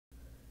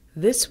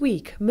This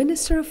week,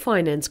 Minister of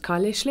Finance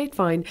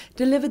Kavishe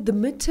delivered the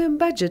midterm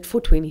budget for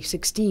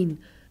 2016,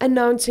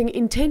 announcing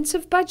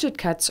intensive budget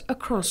cuts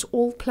across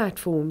all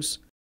platforms.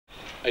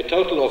 A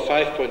total of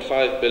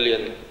 5.5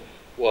 billion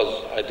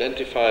was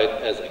identified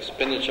as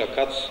expenditure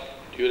cuts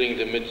during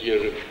the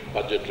mid-year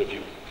budget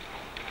review.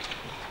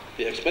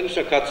 The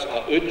expenditure cuts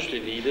are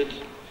urgently needed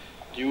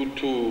due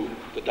to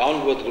the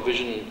downward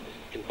revision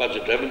in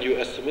budget revenue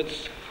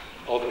estimates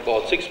of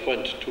about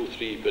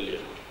 6.23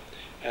 billion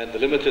and the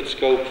limited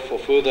scope for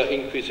further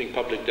increasing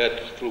public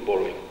debt through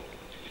borrowing.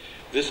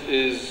 This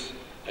is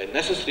a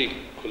necessary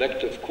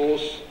collective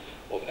course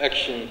of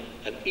action,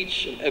 and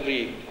each and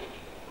every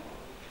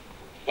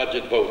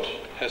budget vote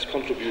has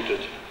contributed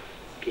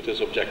to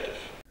this objective.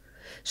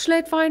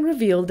 Kavishe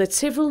revealed that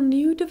several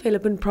new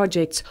development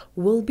projects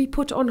will be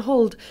put on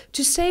hold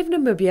to save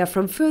Namibia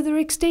from further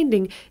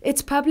extending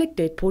its public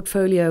debt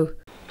portfolio.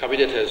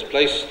 Cabinet has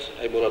placed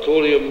a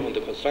moratorium on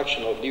the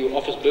construction of new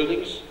office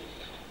buildings,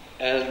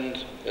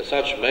 and as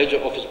such major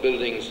office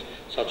buildings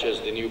such as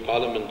the new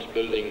Parliament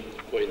building,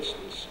 for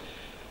instance,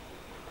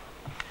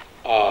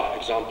 are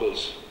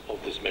examples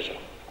of this measure.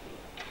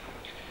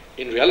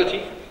 In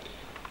reality,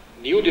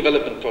 new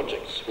development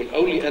projects will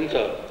only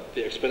enter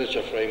the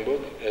expenditure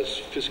framework as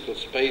fiscal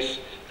space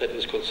that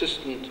is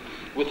consistent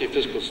with the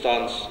fiscal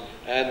stance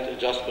and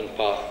adjustment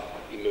path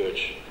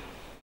emerge.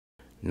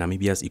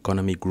 Namibia's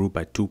economy grew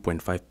by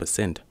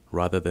 2.5%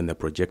 rather than the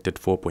projected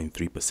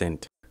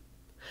 4.3%.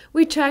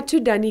 We chat to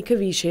Daniel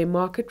Kavishe,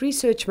 Market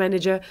Research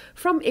Manager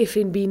from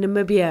FNB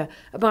Namibia,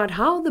 about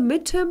how the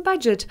midterm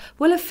budget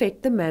will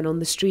affect the man on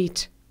the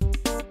street.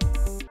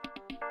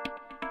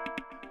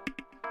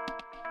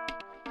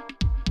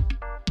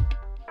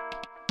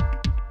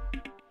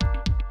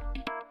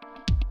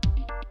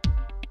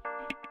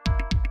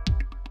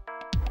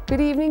 Good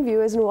evening,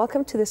 viewers, and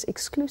welcome to this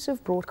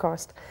exclusive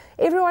broadcast.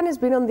 Everyone has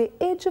been on the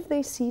edge of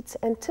their seats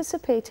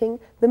anticipating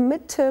the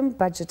midterm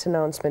budget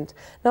announcement.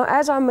 Now,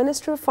 as our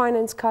Minister of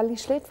Finance,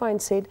 Kavishe,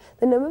 said,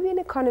 the Namibian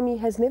economy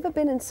has never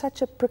been in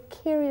such a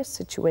precarious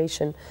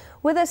situation.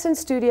 With us in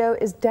studio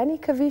is Daniel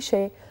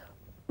Kavishe,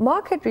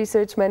 Market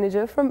Research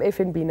Manager from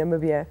FNB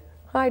Namibia.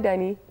 Hi,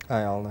 Danny.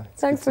 Hi, Alna.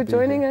 Thanks for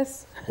joining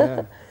us.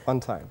 Yeah, fun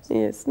times.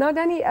 Yes. Now,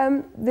 Danny,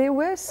 there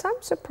were some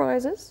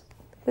surprises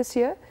this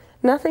year.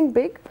 Nothing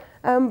big.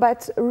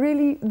 But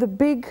really the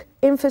big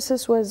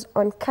emphasis was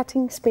on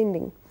cutting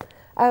spending.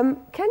 Can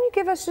you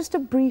give us just a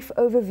brief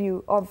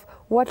overview of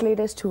what led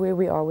us to where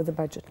we are with the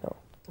budget now?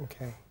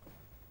 Okay.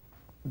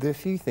 There are a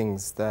few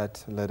things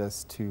that led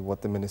us to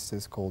what the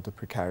ministers called a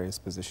precarious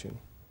position.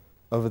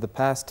 Over the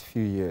past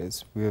few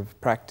years, we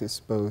have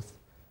practiced both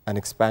an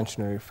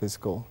expansionary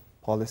fiscal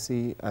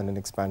policy and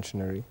an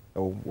expansionary,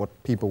 or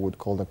what people would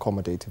call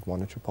accommodative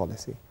monetary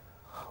policy.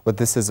 What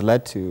this has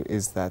led to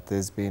is that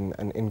there's been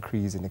an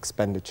increase in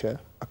expenditure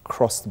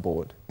across the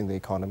board in the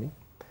economy.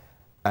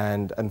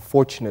 And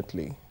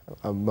unfortunately,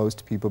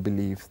 most people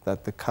believe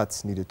that the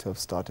cuts needed to have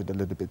started a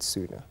little bit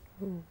sooner.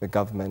 The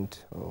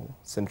government or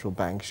central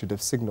bank should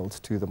have signaled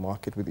to the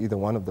market with either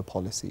one of the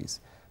policies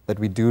that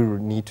we do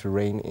need to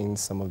rein in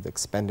some of the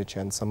expenditure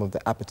and some of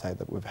the appetite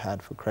that we've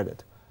had for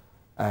credit.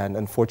 And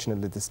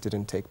unfortunately, this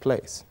didn't take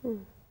place.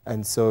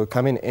 And so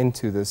coming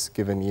into this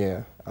given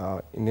year,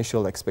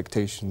 initial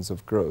expectations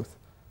of growth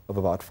of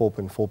about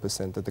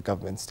 4.4% that the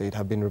government state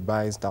have been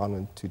revised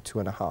down to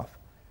 2.5%,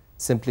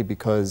 simply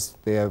because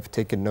they have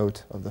taken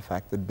note of the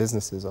fact that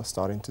businesses are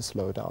starting to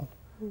slow down.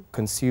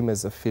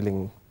 Consumers are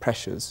feeling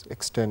pressures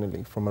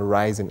externally from a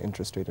rise in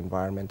interest rate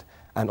environment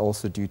and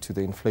also due to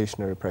the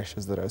inflationary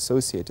pressures that are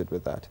associated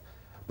with that.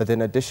 But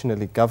then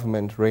additionally,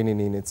 government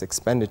reining in its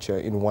expenditure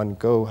in one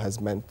go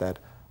has meant that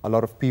a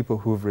lot of people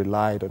who've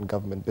relied on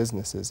government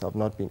businesses have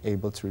not been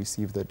able to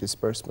receive their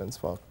disbursements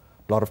for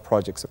a lot of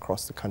projects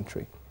across the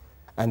country.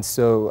 And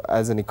so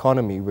as an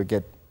economy, we're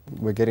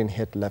getting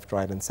hit left,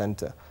 right, and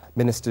center.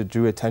 Minister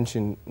drew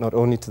attention not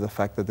only to the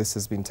fact that this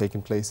has been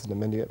taking place in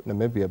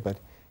Namibia, but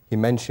he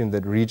mentioned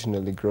that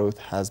regionally growth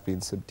has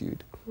been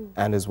subdued,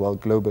 and as well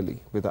globally,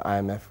 with the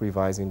IMF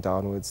revising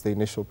downwards the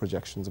initial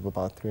projections of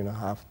about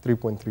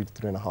 3.3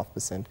 to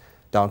 3.5%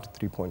 down to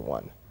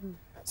 3.1.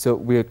 So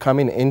we're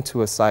coming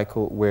into a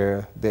cycle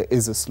where there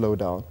is a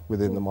slowdown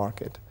within the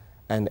market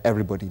and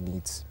everybody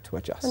needs to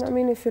adjust. And I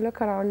mean, if you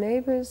look at our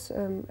neighbors,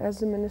 as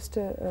the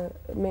minister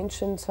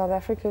mentioned, South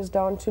Africa is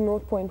down to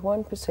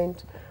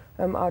 0.1%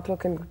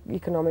 outlook and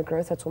economic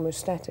growth. That's almost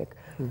static.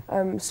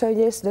 So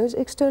yes, those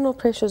external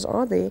pressures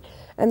are there,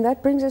 and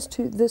that brings us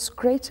to this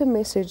greater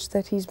message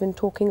that he's been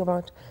talking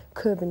about,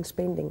 curbing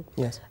spending.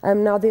 Yes.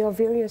 Now there are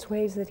various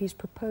ways that he's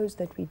proposed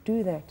that we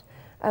do that.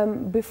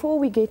 Before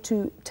we get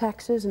to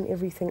taxes and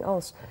everything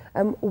else,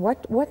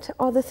 what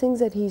are the things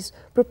that he's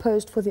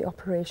proposed for the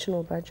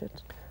operational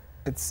budget?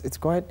 It's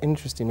quite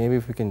interesting. Maybe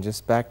if we can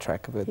just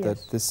backtrack a bit,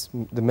 yes.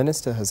 That the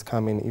minister has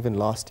come in even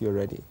last year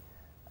already,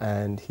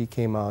 and he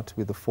came out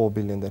with the 4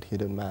 billion that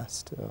he'd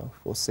amassed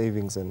for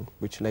savings, and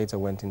which later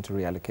went into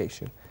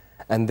reallocation.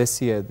 And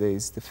this year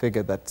there's the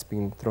figure that's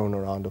been thrown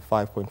around of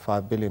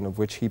 5.5 billion, of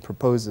which he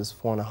proposes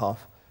 4.5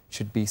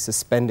 should be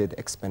suspended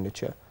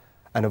expenditure.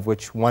 and of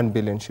which 1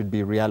 billion should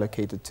be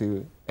reallocated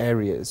to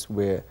areas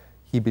where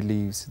he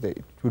believes that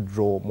it would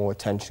draw more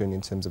attention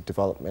in terms of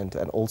development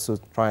and also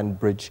try and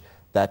bridge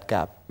that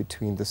gap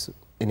between the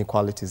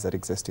inequalities that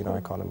exist in our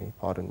economy,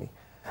 pardon me.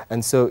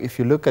 And so if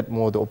you look at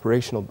more the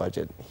operational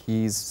budget,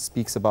 he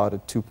speaks about a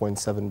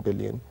 2.7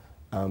 billion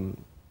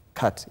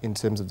cut in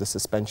terms of the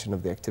suspension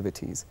of the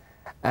activities.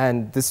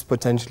 And this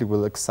potentially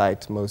will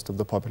excite most of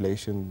the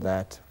population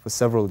that for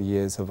several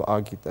years have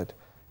argued that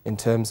in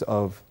terms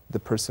of the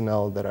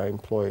personnel that are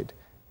employed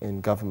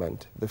in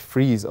government, the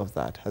freeze of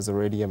that has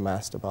already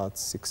amassed about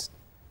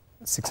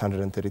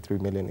 633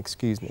 million,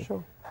 excuse me.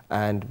 Sure.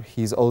 And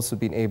he's also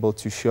been able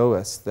to show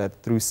us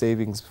that through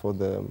savings for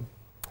the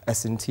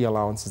S&T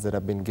allowances that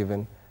have been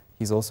given,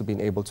 he's also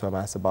been able to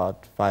amass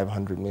about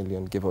 500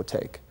 million, give or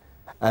take.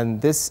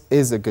 And this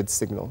is a good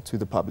signal to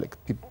the public.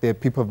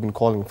 People have been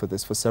calling for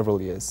this for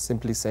several years,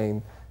 simply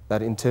saying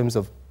that in terms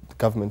of the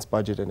government's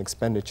budget and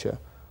expenditure,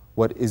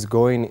 what is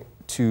going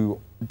to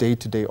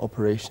day-to-day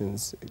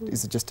operations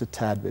is just a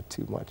tad bit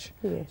too much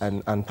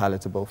and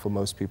unpalatable for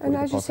most people in the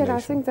population. And as you said,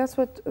 I think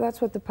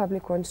that's what the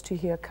public wants to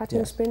hear,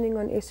 cutting spending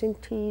on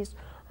S&Ts,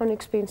 on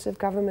expensive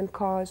government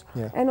cars,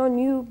 and on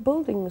new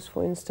buildings,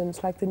 for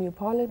instance, like the new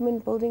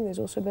Parliament building. There's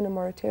also been a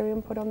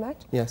moratorium put on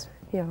that. Yes.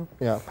 Yeah.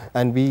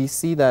 And we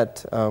see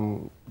that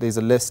there's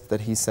a list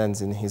that he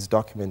sends in his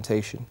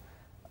documentation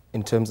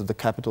in terms of the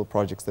capital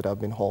projects that have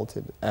been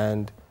halted.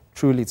 And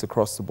truly, it's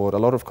across the board. A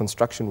lot of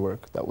construction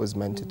work that was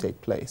meant to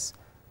take place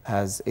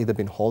has either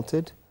been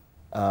halted,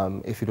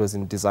 if it was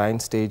in design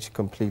stage,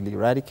 completely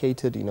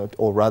eradicated,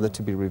 or rather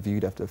to be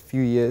reviewed after a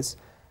few years.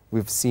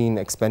 We've seen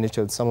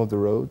expenditure on some of the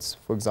roads,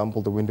 for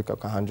example, the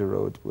Windhoek-Kahanja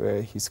road,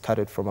 where he's cut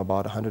it from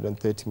about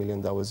 130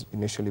 million that was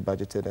initially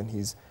budgeted, and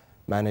he's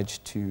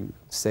managed to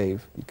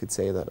save, you could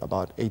say that,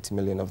 about 80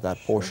 million of that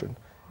portion.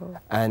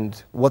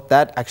 And what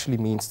that actually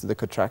means to the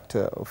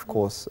contractor, of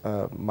course,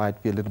 might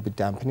be a little bit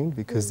dampening,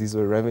 because these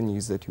are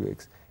revenues that you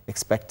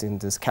expect in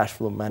this cash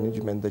flow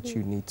management that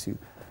you need to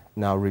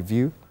now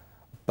review.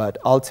 But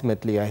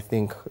ultimately, I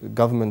think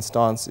government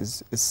stance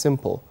is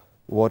simple.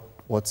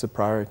 What's a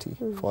priority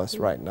for us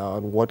right now,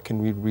 and what can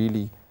we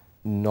really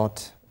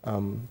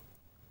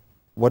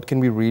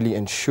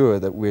ensure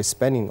that we're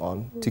spending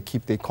on to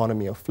keep the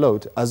economy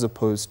afloat, as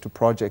opposed to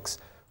projects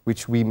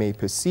which we may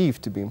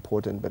perceive to be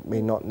important but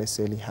may not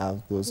necessarily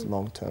have those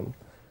long-term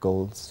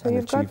goals and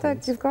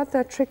achievements. You've got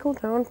that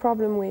trickle-down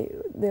problem where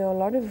there are a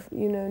lot of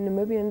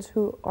Namibians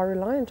who are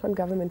reliant on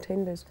government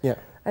tenders,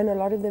 and a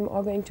lot of them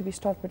are going to be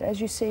stopped. But as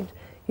you said,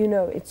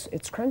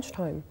 it's crunch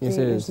time. Yes,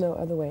 there it is no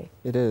other way.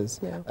 It is.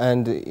 Yeah.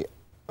 And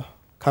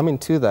coming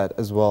to that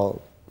as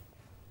well,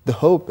 the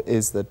hope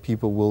is that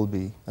people will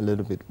be a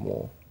little bit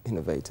more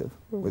innovative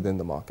within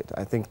the market.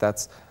 I think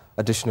that's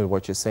additional to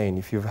what you're saying.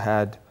 If you've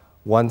had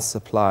one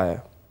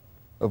supplier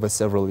over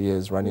several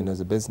years running as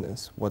a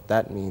business, what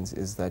that means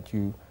is that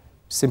you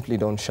simply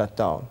don't shut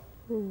down.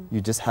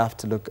 You just have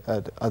to look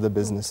at other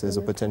businesses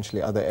or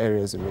potentially other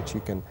areas in which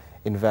you can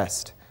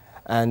invest.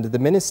 And the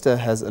minister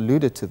has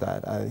alluded to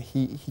that.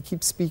 He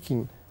keeps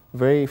speaking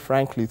very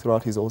frankly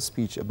throughout his whole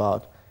speech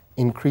about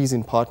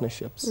increasing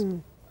partnerships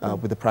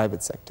with the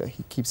private sector.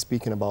 He keeps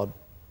speaking about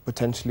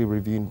potentially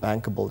reviewing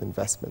bankable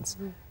investments.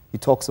 He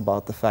talks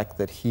about the fact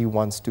that he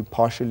wants to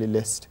partially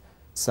list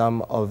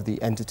some of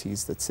the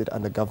entities that sit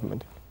under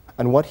government.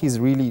 And what he's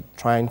really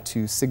trying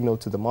to signal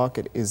to the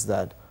market is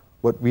that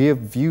what we have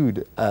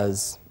viewed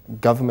as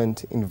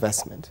government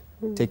investment,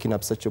 taking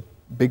up such a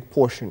big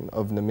portion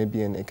of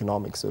Namibian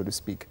economics, so to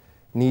speak,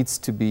 needs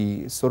to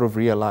be sort of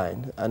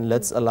realigned, and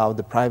let's allow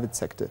the private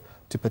sector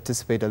to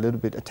participate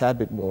a tad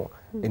bit more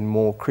in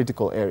more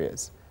critical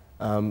areas.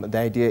 The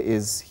idea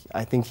is,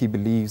 I think he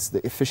believes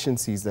the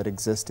efficiencies that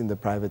exist in the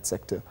private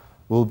sector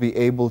will be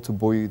able to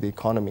buoy the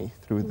economy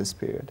through this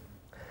period.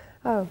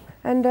 Oh,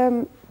 and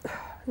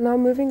now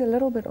moving a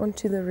little bit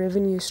onto the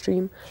revenue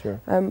stream. Sure.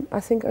 I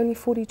think only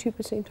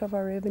 42% of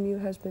our revenue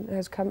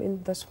has come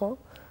in thus far,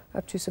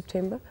 up to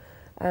September,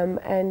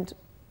 and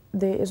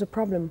there is a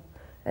problem.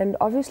 And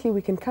obviously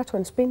we can cut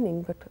on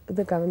spending, but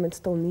the government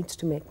still needs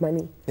to make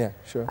money. Yeah,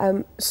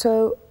 sure.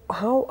 So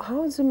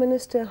how is the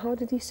minister, how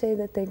did he say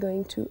that they're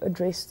going to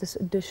address this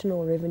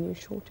additional revenue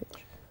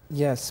shortage?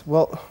 Yes,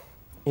 well,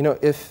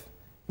 if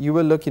you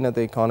were looking at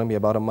the economy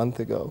about a month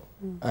ago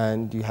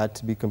and you had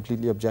to be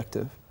completely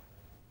objective,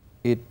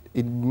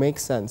 it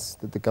makes sense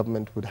that the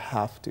government would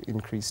have to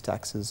increase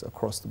taxes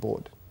across the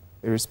board,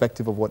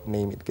 irrespective of what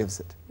name it gives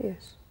it.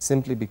 Yes.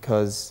 Simply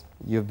because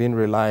you've been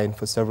relying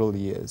for several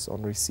years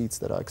on receipts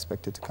that are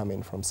expected to come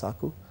in from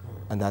SACU,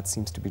 and that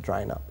seems to be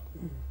drying up.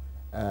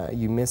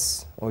 You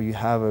miss, or you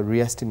have a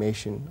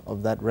re-estimation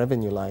of that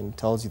revenue line,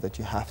 tells you that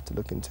you have to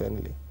look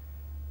internally.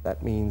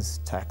 That means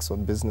tax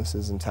on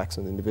businesses and tax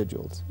on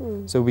individuals.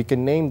 So we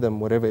can name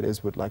them whatever it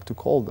is we'd like to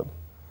call them.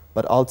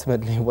 But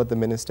ultimately what the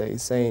minister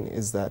is saying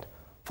is that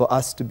for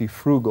us to be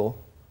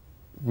frugal,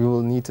 we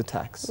will need to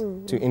tax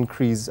to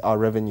increase our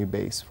revenue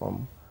base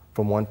from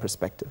one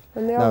perspective.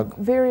 And there are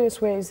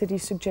various ways that he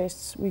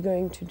suggests we're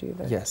going to do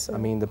that. Yes, I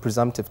mean the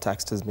presumptive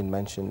tax has been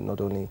mentioned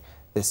not only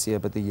this year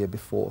but the year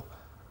before.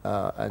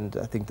 and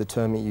I think the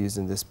term he used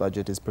in this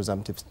budget is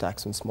presumptive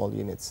tax on small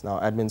units. Now,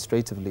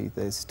 administratively,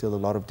 there's still a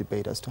lot of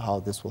debate as to how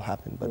this will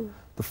happen, but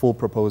the full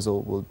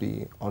proposal will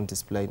be on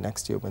display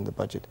next year when the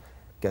budget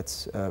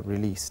gets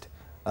released.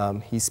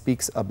 He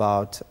speaks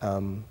about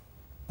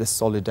the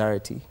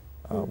solidarity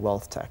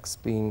wealth tax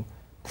being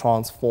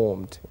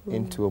transformed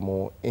into a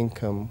more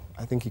income,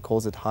 I think he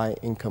calls it high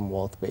income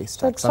wealth-based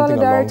tax. So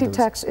solidarity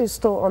tax is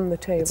still on the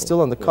table? It's still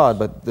on the card,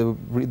 but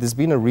there's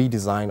been a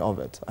redesign of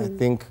it. I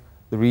think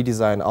the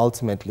redesign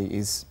ultimately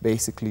is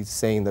basically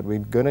saying that we're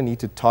going to need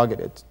to target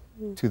it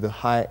to the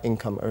high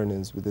income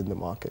earners within the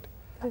market.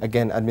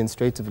 Again,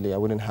 administratively, I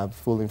wouldn't have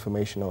full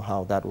information on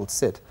how that will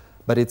sit,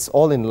 but it's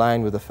all in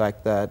line with the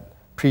fact that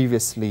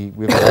previously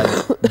we've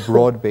had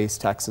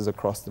broad-based taxes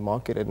across the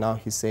market, and now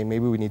he's saying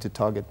maybe we need to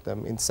target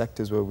them in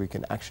sectors where we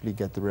can actually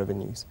get the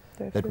revenues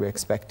that we're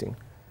expecting.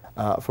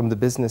 From the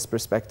business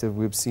perspective,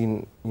 we've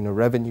seen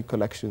revenue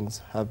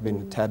collections have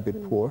been a tad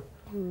bit poor,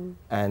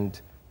 and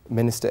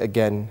Minister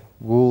again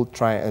will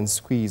try and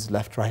squeeze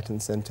left, right,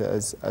 and centre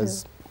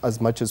as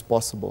much as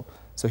possible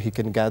so he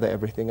can gather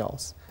everything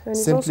else. And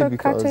he's also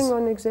cutting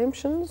on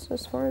exemptions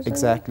as far as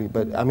exactly,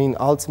 but I mean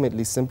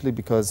ultimately simply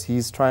because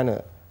he's trying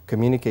to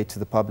communicate to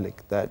the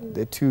public that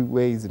there are two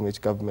ways in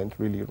which government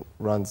really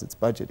runs its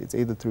budget. It's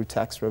either through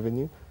tax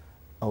revenue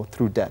or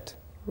through debt.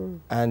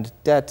 And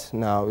debt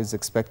now is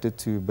expected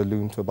to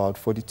balloon to about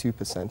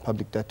 42%,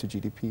 public debt to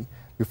GDP,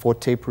 before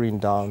tapering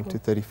down to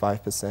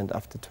 35%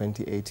 after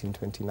 2018,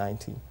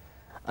 2019.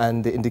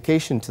 And the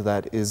indication to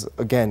that is,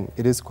 again,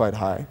 it is quite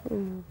high,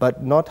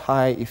 but not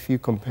high if you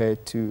compare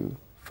it to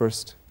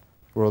first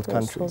world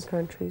countries,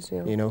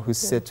 who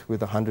sit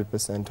with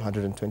 100%,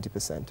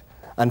 120%.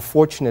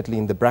 Unfortunately,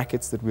 in the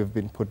brackets that we've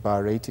been put by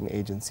our rating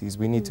agencies,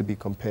 we need to be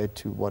compared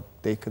to what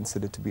they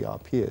consider to be our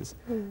peers.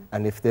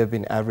 And if they've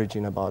been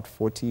averaging about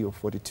 40 or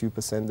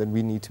 42%, then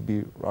we need to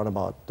be around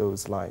about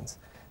those lines.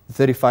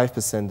 The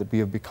 35% that we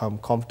have become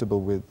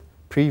comfortable with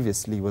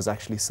previously was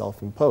actually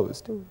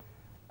self-imposed.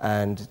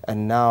 And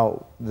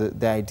now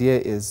the idea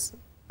is,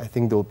 I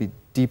think there will be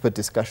deeper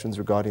discussions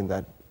regarding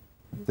that.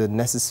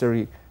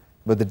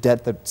 But the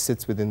debt that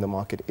sits within the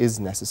market is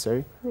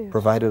necessary,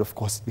 provided, of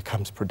course, it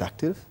becomes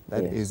productive.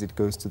 That is, it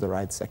goes to the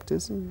right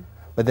sectors.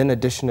 But then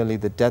additionally,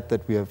 the debt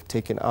that we have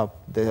taken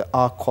up, there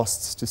are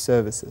costs to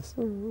services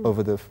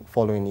over the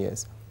following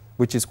years,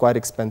 which is quite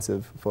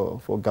expensive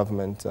for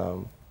government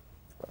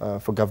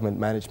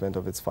management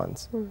of its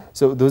funds.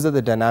 So those are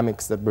the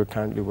dynamics that we're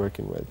currently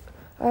working with.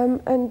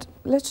 And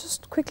let's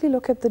just quickly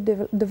look at the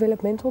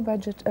developmental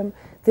budget.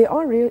 There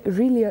are really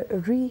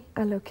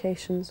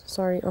reallocations,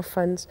 of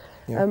funds.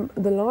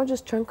 The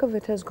largest chunk of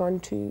it has gone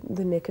to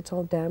the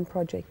Neketol Dam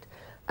project.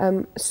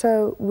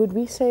 So would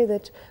we say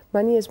that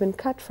money has been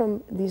cut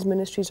from these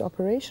ministries'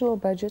 operational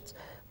budgets,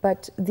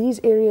 but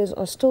these areas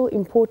are still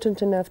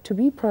important enough to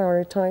be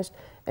prioritized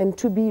and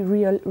to be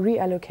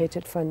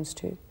reallocated funds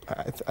to?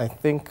 I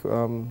think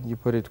you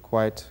put it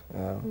quite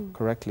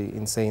correctly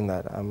in saying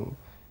that.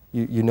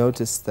 You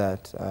notice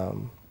that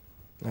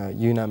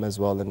UNAM as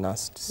well and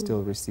NUST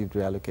still received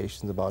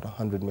reallocations about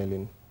 100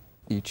 million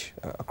each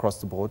across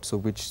the board, so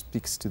which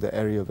speaks to the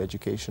area of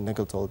education.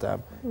 Neketol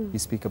Dam, we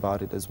speak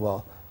about it as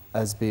well,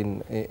 as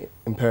being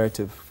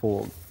imperative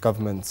for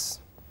government's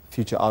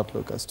future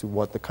outlook as to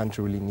what the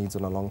country really needs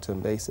on a long-term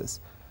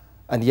basis.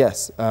 And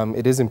yes,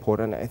 it is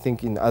important. I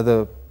think in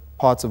other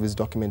parts of his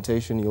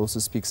documentation, he also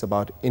speaks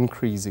about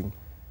increasing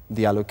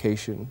the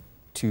allocation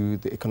to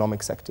the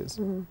economic sectors.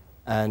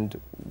 And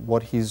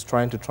what he's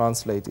trying to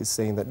translate is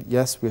saying that,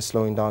 yes, we're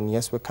slowing down,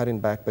 yes, we're cutting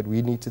back, but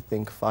we need to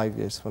think 5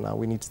 years from now,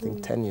 we need to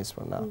think 10 years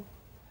from now.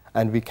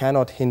 And we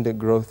cannot hinder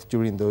growth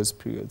during those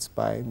periods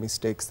by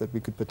mistakes that we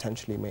could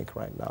potentially make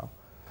right now.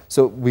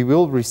 So we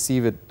will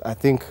receive it, I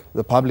think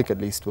the public at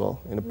least will,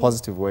 in a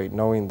positive way,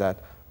 knowing that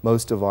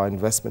most of our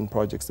investment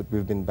projects that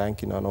we've been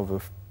banking on over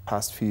the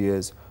past few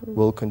years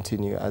will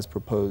continue as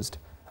proposed.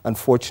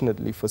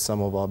 Unfortunately for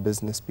some of our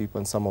business people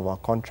and some of our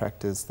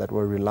contractors that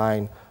were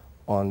relying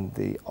on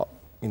the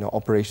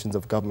operations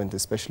of government,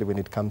 especially when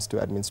it comes to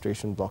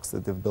administration blocks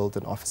that they've built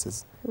in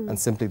offices, and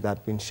simply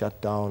that being shut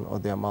down or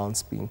the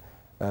amounts being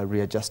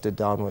readjusted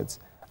downwards.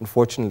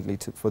 Unfortunately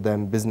for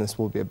them, business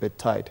will be a bit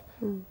tight.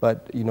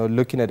 But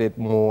looking at it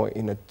more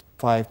in a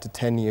 5 to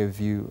 10 year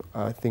view,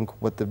 I think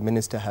what the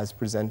minister has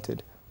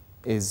presented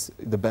is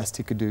the best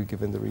he could do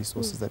given the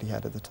resources that he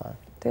had at the time.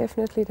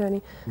 Definitely,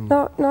 Danny.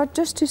 Now,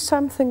 just to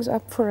sum things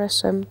up for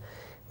us,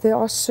 there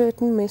are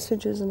certain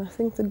messages, and I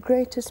think the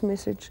greatest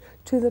message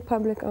to the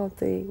public out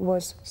there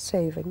was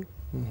saving.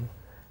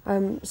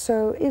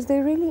 So is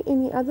there really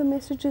any other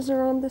messages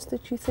around this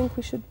that you think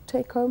we should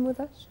take home with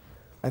us?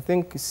 I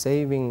think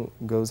saving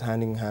goes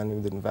hand in hand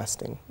with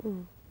investing.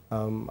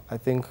 I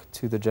think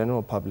to the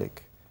general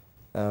public,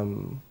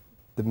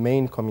 the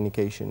main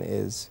communication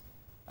is,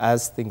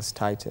 as things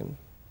tighten,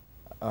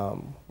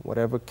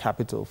 whatever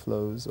capital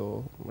flows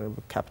or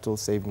whatever capital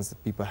savings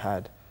that people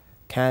had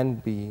can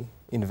be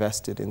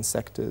invested in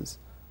sectors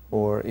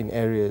or in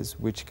areas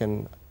which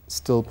can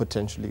still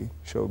potentially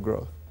show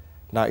growth.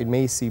 Now, it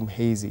may seem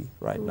hazy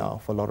right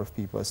now for a lot of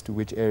people as to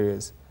which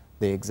areas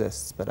they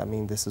exist, but I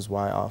mean, this is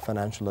why our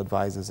financial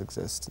advisors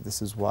exist.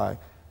 This is why,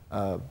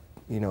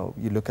 you know,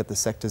 you look at the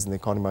sectors in the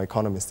economy, our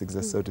economists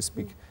exist, so to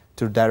speak,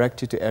 to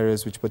direct you to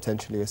areas which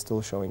potentially are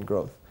still showing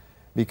growth.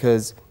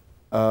 Because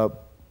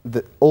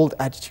the old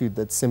attitude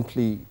that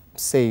simply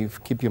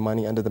save, keep your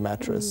money under the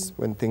mattress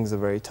when things are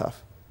very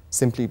tough,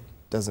 simply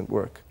doesn't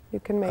work. You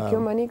can make your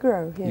money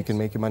grow. Yes. You can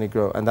make your money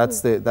grow, and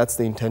that's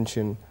the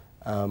intention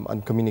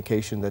and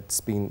communication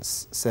that's been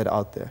said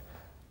out there.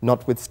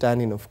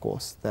 Notwithstanding, of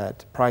course,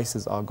 that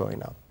prices are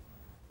going up,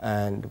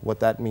 and what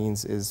that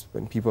means is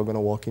when people are going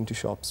to walk into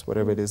shops,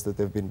 whatever it is that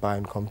they've been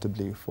buying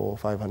comfortably for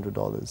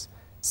 $500,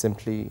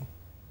 simply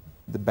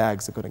the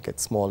bags are going to get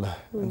smaller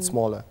and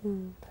smaller,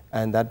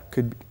 and that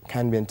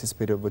can be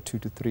anticipated over 2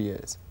 to 3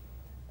 years.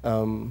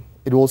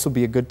 It will also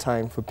be a good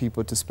time for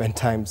people to spend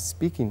time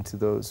speaking to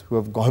those who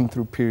have gone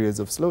through periods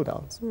of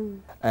slowdowns.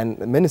 And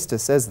the minister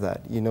says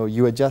that, you know,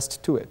 you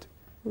adjust to it.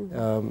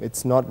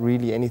 It's not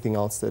really anything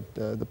else that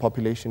the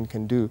population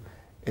can do.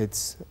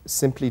 It's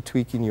simply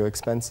tweaking your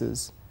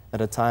expenses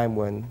at a time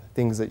when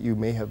things that you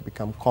may have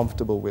become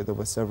comfortable with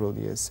over several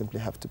years simply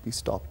have to be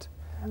stopped,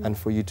 and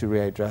for you to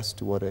readdress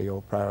to what are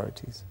your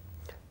priorities.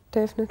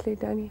 Definitely,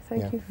 Danny.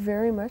 Thank you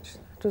very much.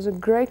 It was a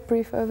great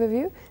brief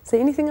overview. Is there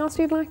anything else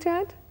you'd like to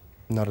add?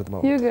 Not at the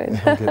moment. You're good.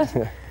 I'm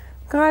good.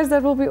 Guys,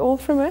 that will be all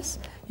from us.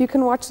 You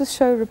can watch the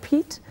show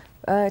repeat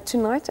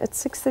tonight at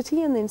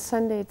 6:30 and then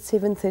Sunday at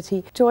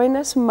 7:30. Join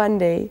us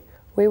Monday,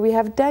 where we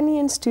have Danny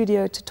in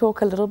studio to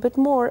talk a little bit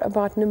more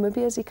about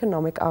Namibia's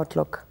economic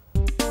outlook.